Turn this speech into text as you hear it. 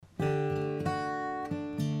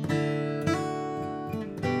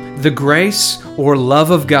The grace or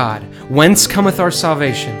love of God, whence cometh our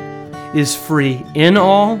salvation, is free in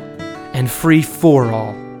all and free for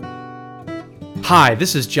all. Hi,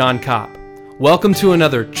 this is John Kopp. Welcome to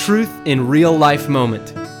another Truth in Real Life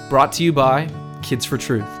moment, brought to you by Kids for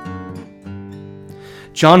Truth.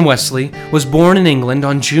 John Wesley was born in England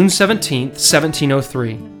on June 17,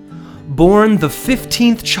 1703. Born the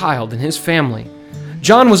 15th child in his family,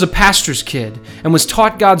 John was a pastor's kid and was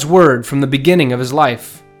taught God's Word from the beginning of his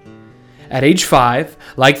life. At age 5,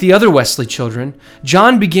 like the other Wesley children,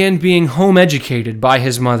 John began being home educated by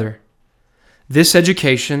his mother. This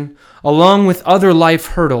education, along with other life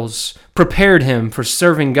hurdles, prepared him for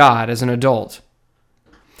serving God as an adult.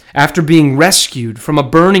 After being rescued from a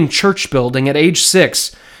burning church building at age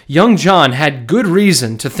 6, young John had good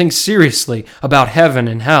reason to think seriously about heaven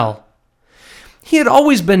and hell. He had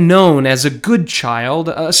always been known as a good child,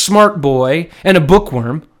 a smart boy, and a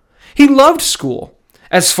bookworm. He loved school.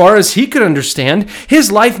 As far as he could understand,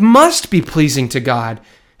 his life must be pleasing to God,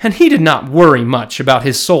 and he did not worry much about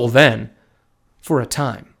his soul then, for a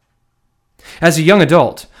time. As a young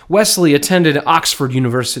adult, Wesley attended Oxford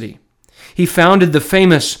University. He founded the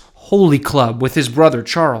famous Holy Club with his brother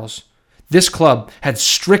Charles. This club had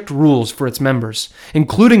strict rules for its members,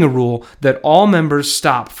 including a rule that all members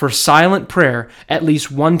stop for silent prayer at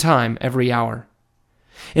least one time every hour.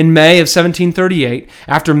 In May of 1738,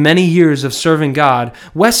 after many years of serving God,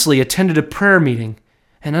 Wesley attended a prayer meeting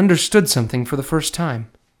and understood something for the first time.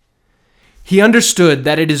 He understood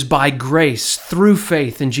that it is by grace, through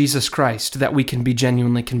faith in Jesus Christ, that we can be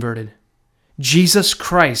genuinely converted. Jesus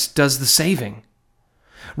Christ does the saving.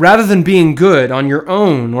 Rather than being good on your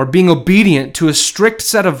own or being obedient to a strict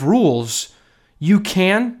set of rules, you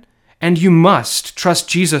can and you must trust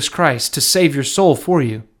Jesus Christ to save your soul for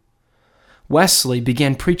you. Wesley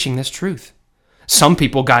began preaching this truth. Some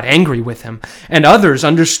people got angry with him, and others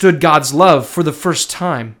understood God's love for the first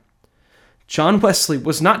time. John Wesley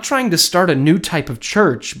was not trying to start a new type of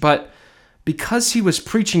church, but because he was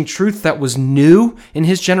preaching truth that was new in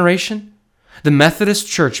his generation, the Methodist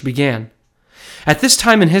Church began. At this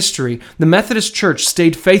time in history, the Methodist Church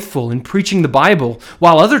stayed faithful in preaching the Bible,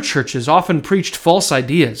 while other churches often preached false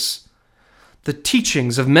ideas. The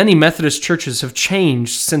teachings of many Methodist churches have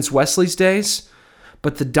changed since Wesley's days,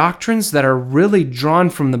 but the doctrines that are really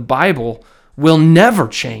drawn from the Bible will never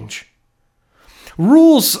change.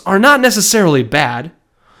 Rules are not necessarily bad.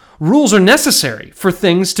 Rules are necessary for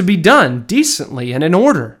things to be done decently and in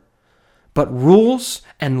order. But rules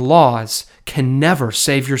and laws can never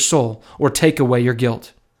save your soul or take away your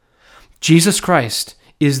guilt. Jesus Christ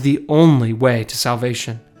is the only way to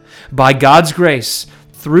salvation. By God's grace,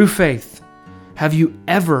 through faith, have you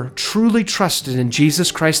ever truly trusted in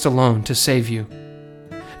Jesus Christ alone to save you?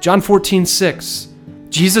 John 14:6,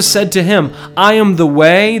 Jesus said to him, I am the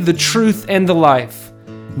way, the truth, and the life.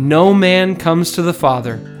 No man comes to the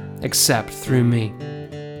Father except through me.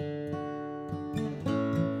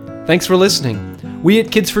 Thanks for listening. We at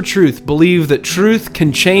Kids for Truth believe that truth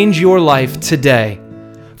can change your life today.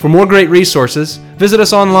 For more great resources, visit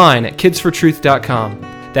us online at kidsfortruth.com.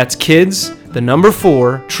 That's kids, the number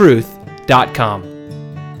 4, truth.com.